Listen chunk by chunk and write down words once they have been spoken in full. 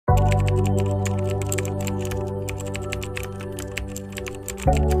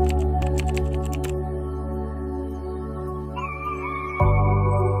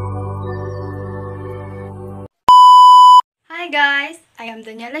am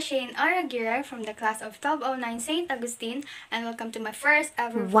Daniela Shayne or AGUIRRE from the class of 1209 St. Augustine, and welcome to my first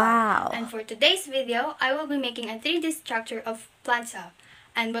ever vlog. Wow! And for today's video, I will be making a 3D structure of plant cell.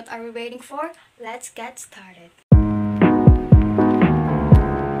 And what are we waiting for? Let's get started.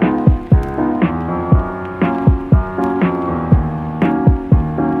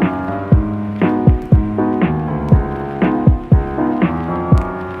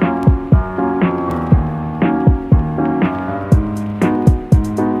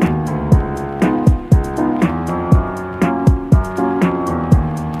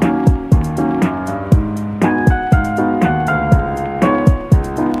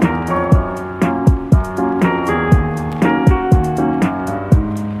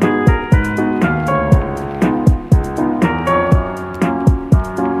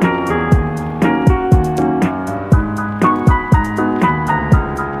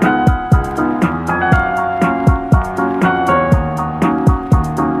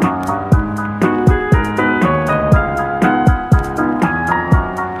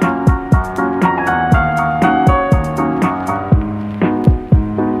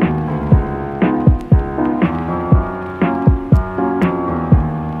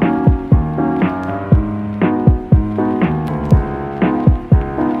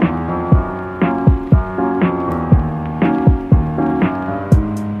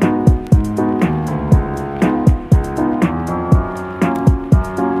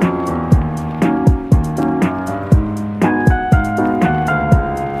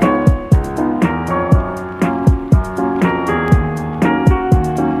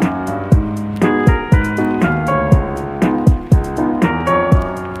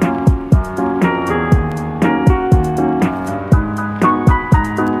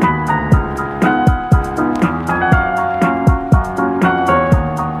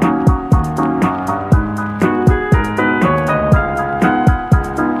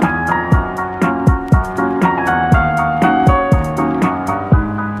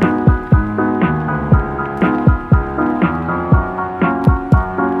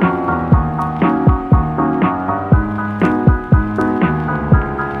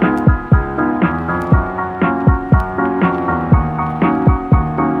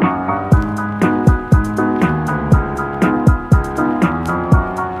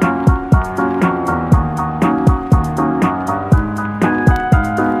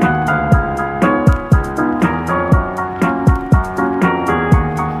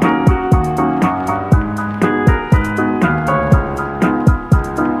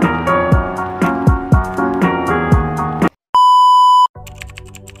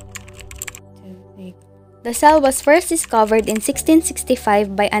 The cell was first discovered in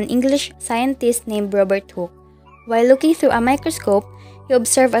 1665 by an English scientist named Robert Hooke. While looking through a microscope, he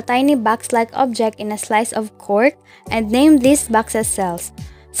observed a tiny box-like object in a slice of cork and named these boxes cells.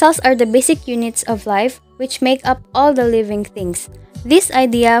 Cells are the basic units of life which make up all the living things. This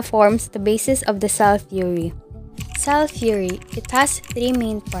idea forms the basis of the cell theory. Cell theory, it has three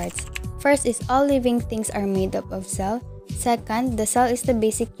main parts. First is all living things are made up of cell. Second, the cell is the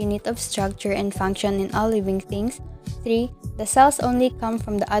basic unit of structure and function in all living things. 3. The cells only come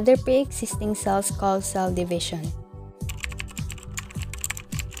from the other pre-existing cells called cell division.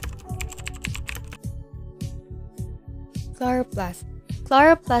 Chloroplast.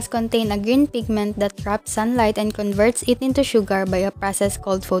 Chloroplasts contain a green pigment that traps sunlight and converts it into sugar by a process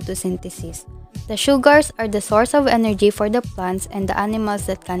called photosynthesis. The sugars are the source of energy for the plants and the animals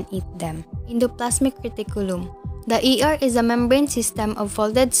that can eat them. Endoplasmic reticulum. The ER is a membrane system of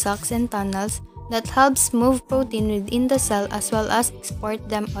folded sacs and tunnels that helps move protein within the cell as well as export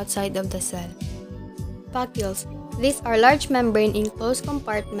them outside of the cell. Vacuoles. These are large membrane enclosed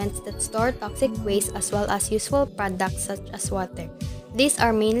compartments that store toxic waste as well as useful products such as water. These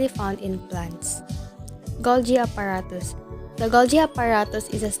are mainly found in plants. Golgi apparatus. The Golgi apparatus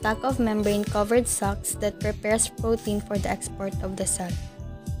is a stack of membrane-covered sacs that prepares protein for the export of the cell.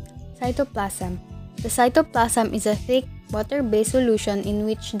 Cytoplasm. The cytoplasm is a thick, water-based solution in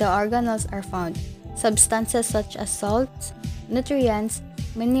which the organelles are found. Substances such as salts, nutrients,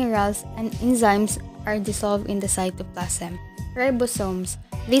 minerals, and enzymes are dissolved in the cytoplasm. Ribosomes.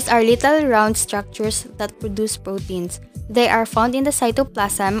 These are little round structures that produce proteins. They are found in the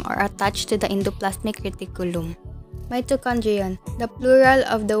cytoplasm or attached to the endoplasmic reticulum. Mitochondrion. The plural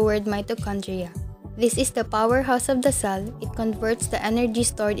of the word mitochondria. This is the powerhouse of the cell. It converts the energy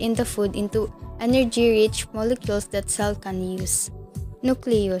stored in the food into energy-rich molecules that cell can use.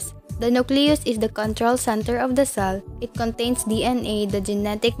 Nucleus. The nucleus is the control center of the cell. It contains DNA, the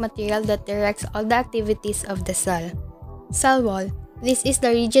genetic material that directs all the activities of the cell. Cell wall. This is the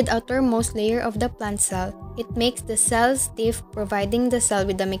rigid outermost layer of the plant cell. It makes the cell stiff, providing the cell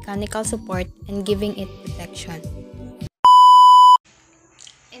with the mechanical support and giving it protection.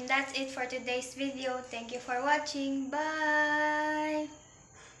 And that's it for today's video. Thank you for watching. Bye!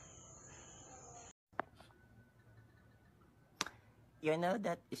 You know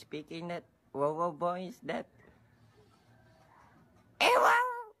that speaking that wow boys that wow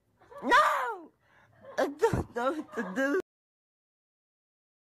no I don't know what to do.